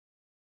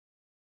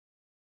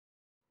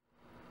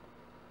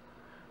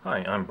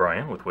Hi, I'm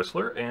Brian with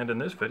Whistler, and in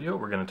this video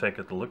we're going to take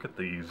a look at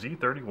the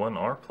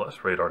Z-31R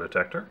Plus radar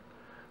detector.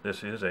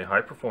 This is a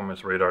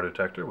high-performance radar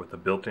detector with a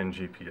built-in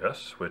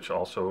GPS, which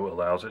also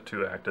allows it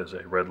to act as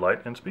a red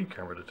light and speed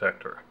camera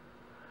detector.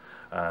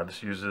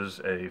 This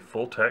uses a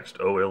full-text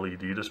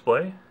OLED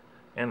display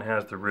and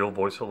has the real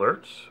voice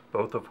alerts,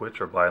 both of which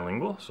are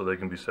bilingual, so they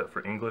can be set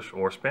for English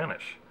or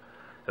Spanish.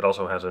 It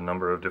also has a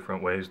number of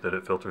different ways that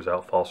it filters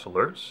out false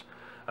alerts,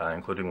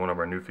 including one of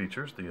our new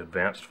features, the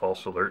Advanced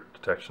False Alert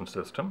Detection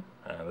System.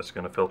 That's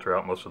going to filter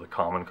out most of the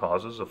common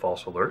causes of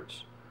false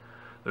alerts.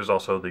 There's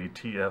also the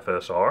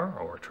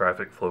TFSR, or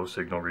Traffic Flow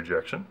Signal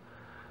Rejection.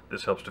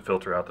 This helps to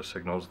filter out the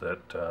signals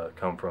that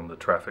come from the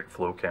traffic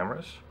flow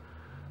cameras,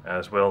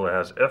 as well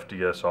as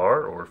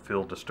FDSR, or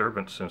Field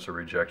Disturbance Sensor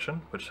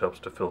Rejection, which helps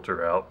to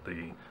filter out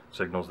the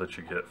signals that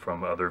you get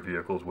from other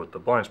vehicles with the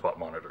blind spot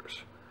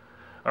monitors.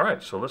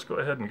 Alright, so let's go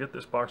ahead and get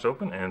this box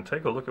open and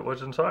take a look at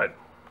what's inside.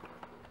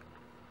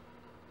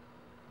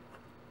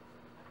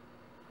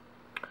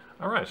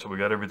 Alright, so we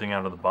got everything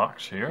out of the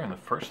box here, and the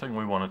first thing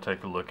we want to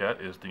take a look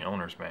at is the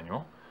owner's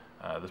manual.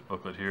 This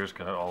booklet here has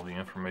got all the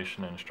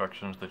information and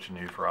instructions that you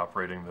need for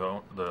operating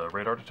the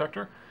radar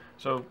detector,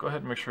 so go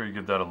ahead and make sure you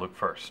give that a look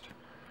first.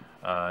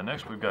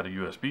 Next we've got a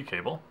USB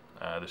cable.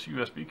 This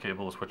USB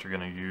cable is what you're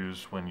going to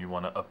use when you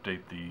want to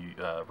update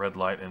the red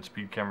light and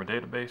speed camera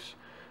database.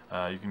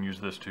 You can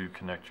use this to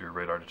connect your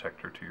radar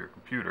detector to your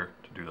computer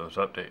to do those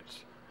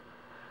updates.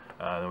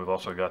 Then we've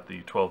also got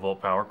the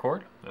 12-volt power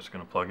cord that's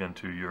going to plug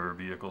into your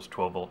vehicle's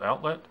 12-volt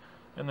outlet,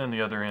 and then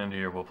the other end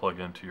here will plug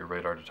into your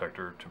radar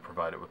detector to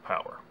provide it with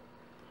power.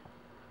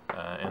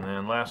 And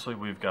then lastly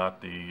we've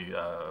got the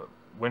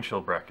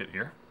windshield bracket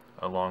here,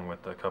 along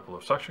with a couple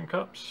of suction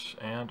cups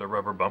and a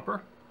rubber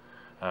bumper.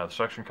 The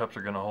suction cups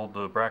are going to hold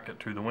the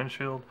bracket to the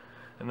windshield,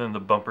 and then the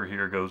bumper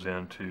here goes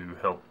in to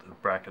help the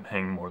bracket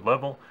hang more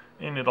level,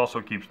 and it also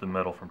keeps the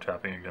metal from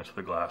tapping against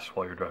the glass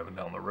while you're driving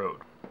down the road.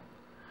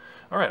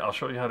 Alright, I'll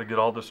show you how to get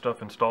all this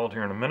stuff installed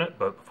here in a minute,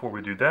 but before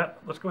we do that,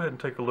 let's go ahead and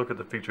take a look at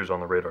the features on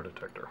the radar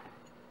detector.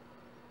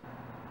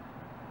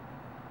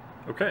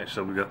 Okay,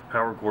 so we've got the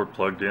power cord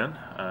plugged in,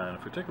 and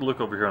if we take a look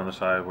over here on the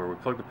side where we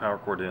plug the power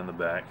cord in the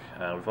back,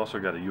 we've also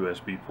got a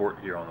USB port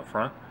here on the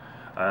front.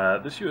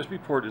 This USB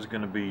port is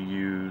going to be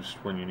used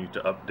when you need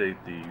to update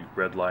the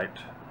red light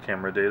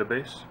camera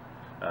database.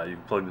 You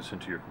can plug this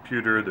into your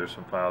computer. There's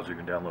some files you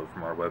can download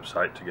from our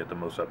website to get the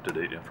most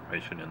up-to-date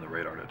information in the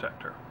radar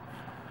detector.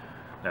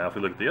 Now if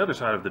we look at the other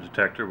side of the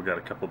detector, we've got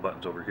a couple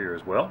buttons over here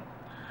as well.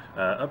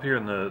 Up here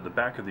in the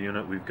back of the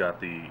unit we've got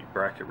the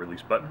bracket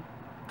release button.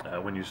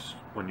 When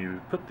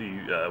you put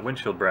the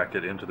windshield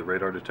bracket into the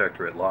radar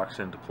detector, it locks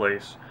into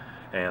place,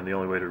 and the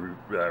only way to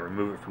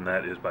remove it from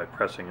that is by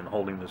pressing and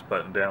holding this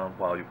button down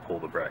while you pull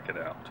the bracket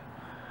out.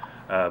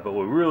 But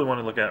what we really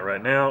want to look at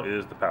right now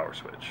is the power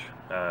switch.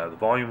 The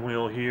volume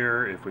wheel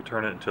here, if we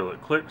turn it until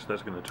it clicks,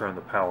 that's going to turn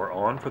the power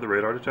on for the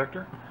radar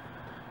detector.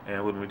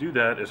 And when we do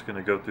that, it's going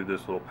to go through this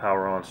little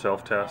power on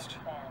self-test.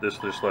 This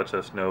just lets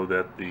us know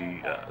that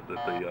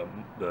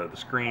the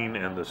screen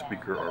and the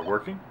speaker are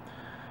working.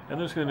 And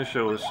then it's going to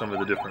show us some of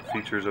the different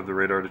features of the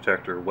radar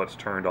detector, what's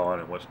turned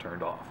on and what's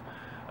turned off.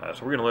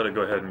 So we're going to let it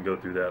go ahead and go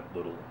through that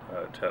little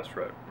test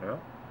right now.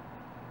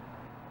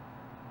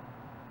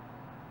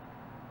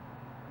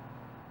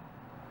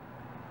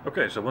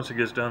 Okay, so once it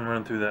gets done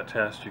running through that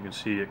test, you can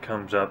see it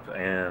comes up,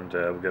 and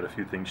we've got a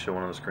few things showing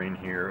on the screen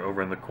here.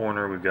 Over in the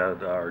corner we've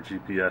got our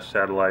GPS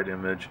satellite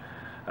image.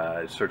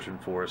 It's searching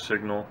for a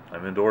signal.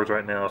 I'm indoors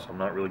right now, so I'm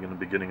not really going to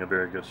be getting a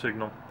very good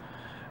signal.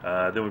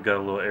 Then we've got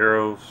a little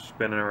arrow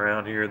spinning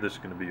around here. This is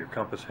going to be your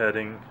compass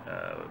heading,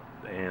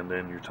 and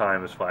then your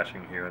time is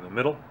flashing here in the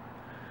middle.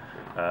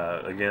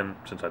 Again,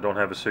 since I don't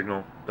have a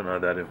signal, none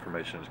of that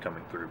information is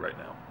coming through right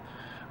now.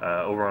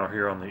 Over on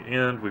here on the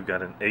end, we've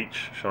got an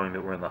H showing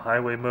that we're in the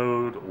highway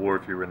mode, or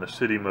if you're in the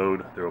city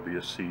mode, there will be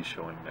a C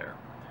showing there.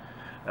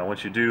 Now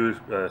once you do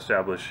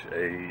establish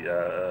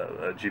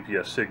a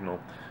GPS signal,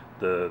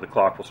 the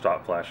clock will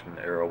stop flashing,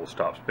 the arrow will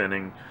stop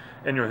spinning,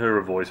 and you'll hear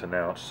a voice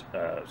announce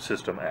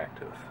system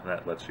active, and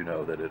that lets you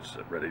know that it's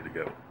ready to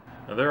go.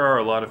 Now there are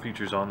a lot of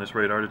features on this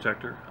radar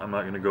detector. I'm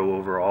not going to go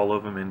over all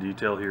of them in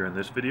detail here in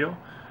this video.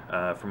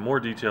 For more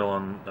detail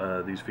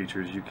on these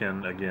features, you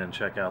can again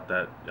check out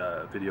that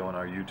video on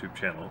our YouTube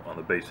channel on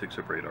the basics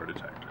of radar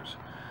detectors.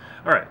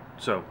 Alright,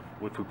 so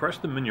if we press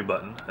the menu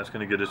button, that's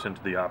going to get us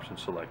into the option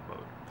select mode.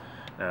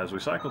 Now as we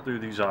cycle through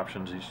these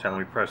options each time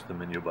we press the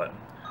menu button,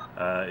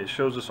 it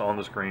shows us on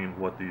the screen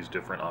what these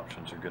different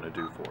options are going to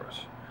do for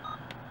us.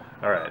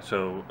 Alright,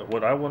 so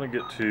what I want to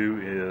get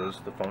to is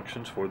the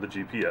functions for the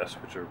GPS,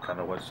 which are kind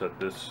of what set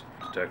this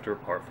detector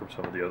apart from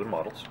some of the other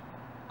models.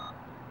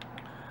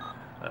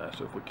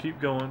 So if we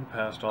keep going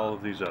past all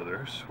of these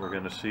others, we're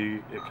going to see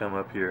it come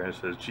up here and it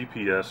says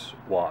GPS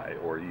Y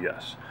or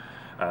yes.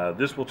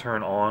 This will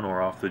turn on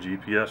or off the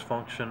GPS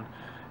function.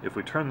 If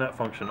we turn that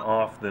function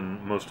off,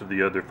 then most of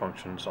the other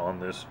functions on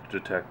this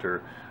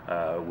detector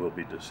will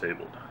be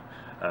disabled.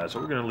 So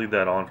we're going to leave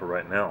that on for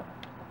right now.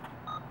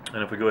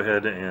 And if we go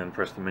ahead and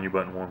press the menu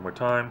button one more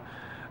time,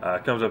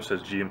 It comes up,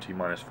 says GMT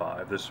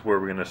 -5. This is where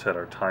we're going to set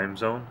our time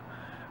zone.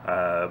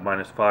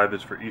 -5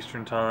 is for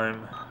Eastern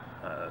Time,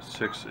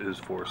 6 is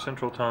for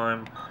Central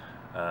Time,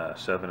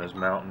 7 is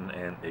Mountain,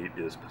 and 8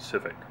 is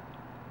Pacific.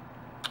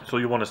 So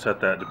you want to set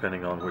that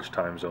depending on which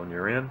time zone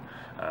you're in.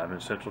 I'm in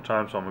Central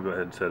Time, so I'm going to go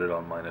ahead and set it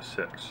on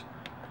 -6.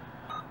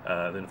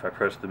 Then if I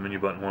press the menu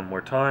button one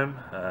more time,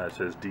 it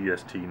says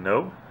DST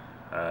No.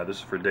 This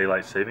is for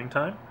Daylight Saving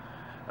Time.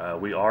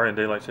 We are in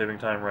Daylight Saving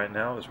Time right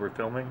now as we're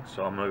filming,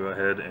 so I'm going to go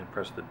ahead and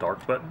press the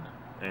dark button,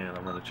 and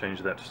I'm going to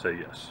change that to say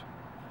yes.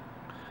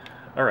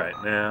 Alright,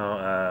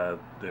 now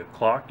the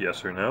clock,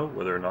 yes or no,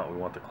 whether or not we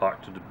want the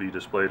clock to be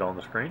displayed on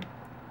the screen.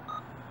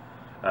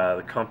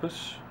 The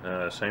compass,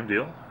 same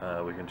deal.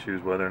 We can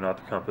choose whether or not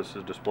the compass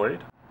is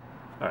displayed.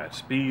 Alright,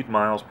 speed,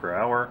 miles per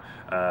hour.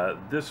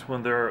 This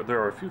one, there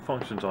are a few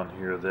functions on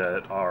here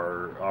that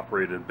are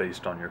operated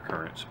based on your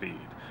current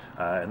speed.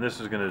 And this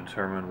is going to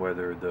determine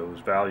whether those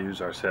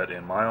values are set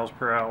in miles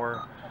per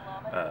hour,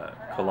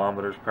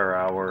 kilometers per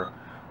hour,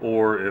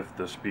 or if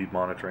the speed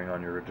monitoring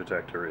on your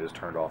detector is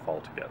turned off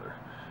altogether.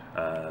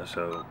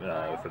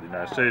 For the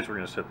United States, we're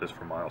going to set this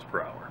for miles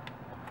per hour.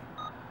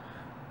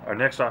 Our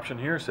next option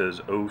here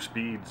says O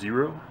speed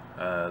 0.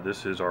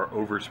 This is our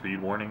overspeed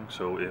warning,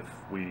 so if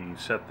we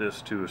set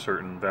this to a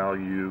certain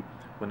value,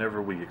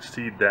 whenever we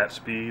exceed that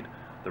speed,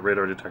 the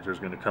radar detector is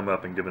going to come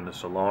up and give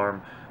us an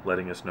alarm,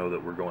 letting us know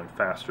that we're going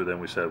faster than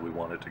we said we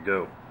wanted to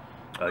go.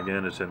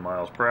 Again, it's in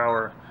miles per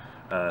hour,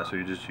 so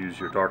you just use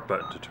your dark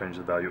button to change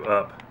the value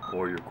up,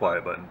 or your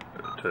quiet button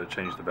to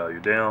change the value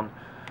down.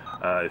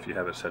 If you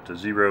have it set to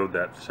 0,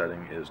 that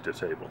setting is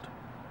disabled.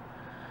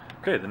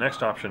 Okay, the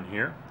next option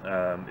here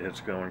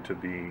is going to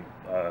be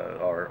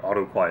our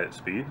auto quiet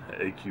speed,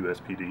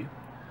 AQSPD.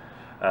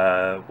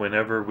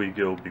 Whenever we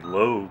go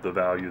below the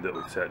value that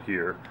we set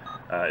here,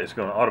 it's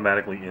going to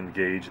automatically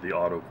engage the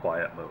auto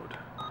quiet mode.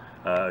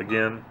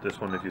 Again, this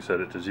one, if you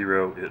set it to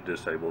 0, it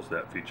disables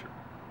that feature.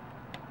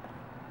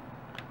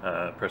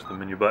 Press the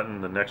menu button.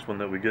 The next one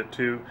that we get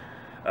to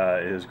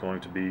is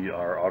going to be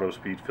our auto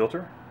speed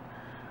filter,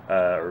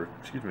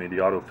 the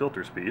auto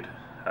filter speed.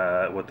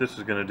 What this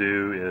is going to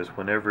do is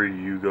whenever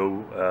you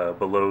go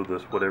below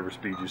this whatever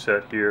speed you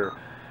set here,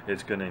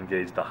 it's going to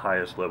engage the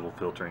highest level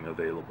filtering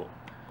available.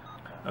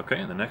 Okay,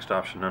 and the next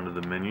option under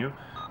the menu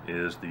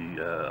is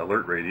the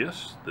alert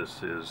radius.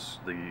 This is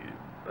the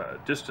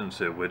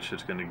distance at which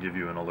it's going to give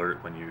you an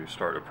alert when you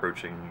start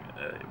approaching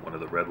one of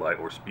the red light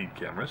or speed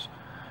cameras.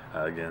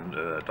 Again,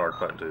 dark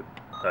button to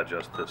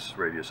adjust this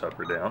radius up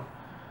or down.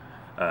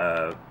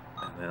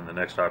 And then the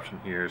next option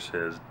here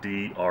says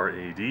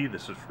DRAD.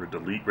 This is for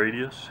delete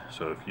radius.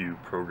 So if you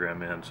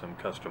program in some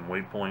custom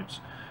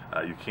waypoints,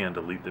 you can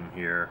delete them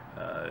here,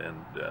 and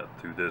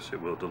through this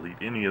it will delete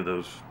any of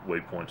those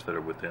waypoints that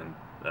are within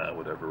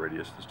whatever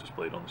radius is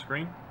displayed on the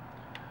screen.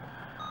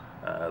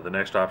 The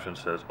next option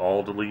says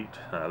all delete.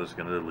 This is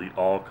going to delete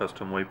all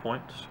custom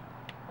waypoints.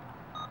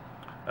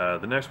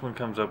 The next one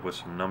comes up with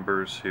some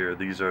numbers here.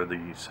 These are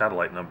the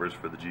satellite numbers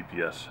for the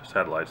GPS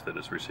satellites that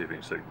it's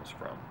receiving signals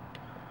from.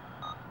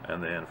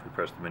 And then if we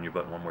press the menu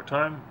button one more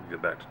time, we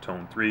get back to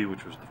tone 3,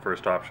 which was the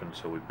first option,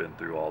 so we've been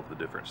through all the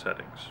different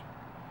settings.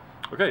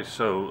 Okay,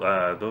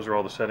 so those are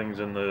all the settings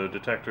in the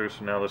detector,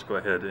 so now let's go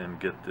ahead and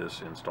get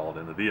this installed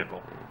in the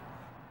vehicle.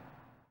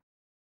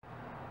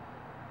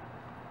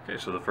 Okay,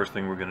 so the first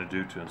thing we're going to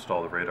do to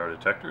install the radar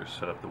detector is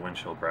set up the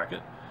windshield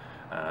bracket.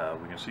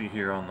 We can see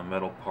here on the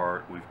metal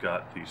part we've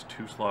got these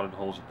 2 slotted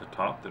holes at the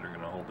top that are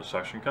going to hold the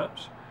suction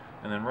cups,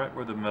 and then right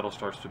where the metal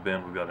starts to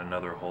bend we've got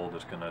another hole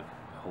that's going to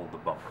hold the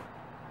bumper.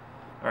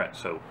 Alright,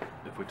 so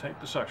if we take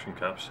the suction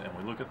cups and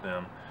we look at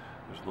them,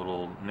 there's a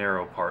little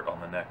narrow part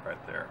on the neck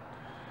right there.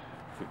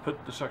 If we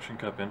put the suction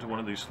cup into one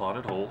of these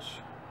slotted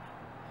holes,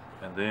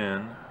 and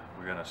then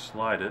we're going to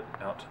slide it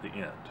out to the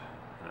end,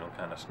 and it'll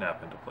kind of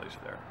snap into place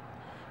there.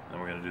 And then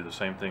we're going to do the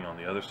same thing on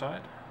the other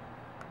side.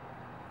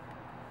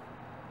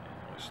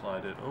 And we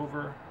slide it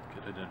over,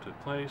 get it into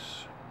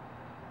place,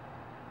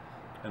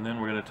 and then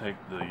we're going to take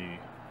the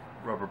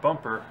rubber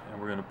bumper and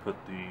we're going to put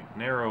the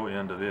narrow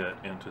end of it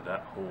into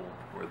that hole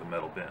where the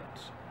metal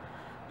bends.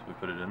 So we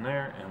put it in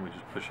there and we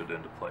just push it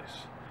into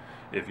place.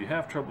 If you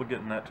have trouble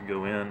getting that to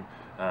go in,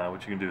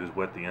 what you can do is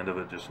wet the end of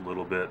it just a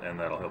little bit, and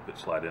that'll help it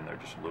slide in there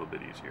just a little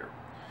bit easier.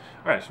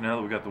 Alright, so now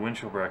that we've got the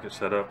windshield bracket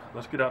set up,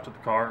 let's get out to the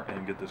car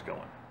and get this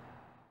going.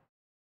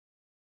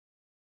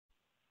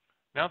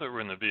 Now that we're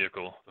in the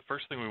vehicle, the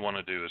first thing we want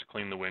to do is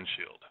clean the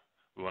windshield.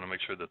 We want to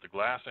make sure that the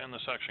glass and the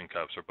suction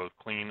cups are both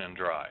clean and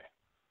dry.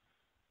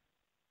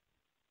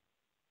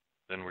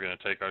 Then we're going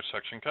to take our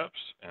suction cups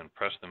and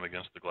press them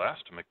against the glass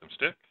to make them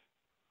stick.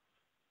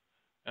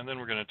 And then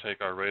we're going to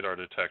take our radar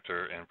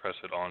detector and press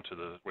it onto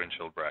the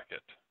windshield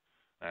bracket.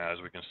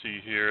 As we can see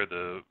here,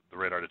 the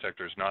radar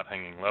detector is not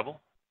hanging level.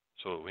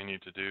 So what we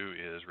need to do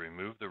is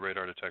remove the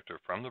radar detector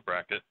from the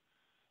bracket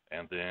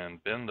and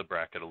then bend the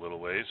bracket a little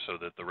ways so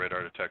that the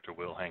radar detector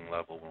will hang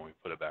level when we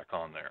put it back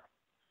on there.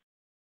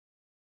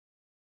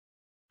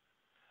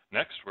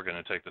 Next, we're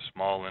going to take the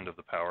small end of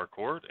the power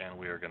cord and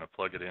we are going to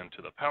plug it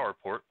into the power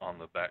port on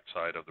the back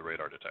side of the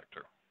radar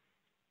detector.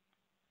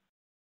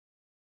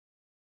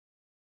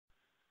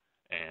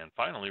 And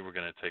finally, we're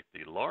going to take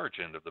the large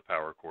end of the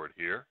power cord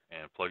here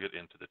and plug it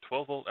into the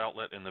 12-volt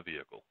outlet in the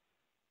vehicle.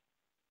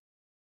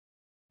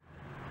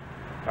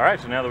 All right,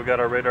 so now that we've got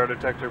our radar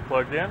detector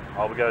plugged in,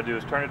 all we got to do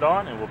is turn it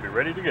on and we'll be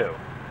ready to go.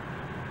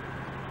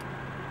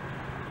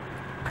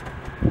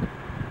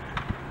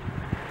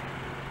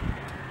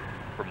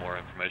 For more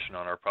information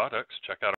on our products, check out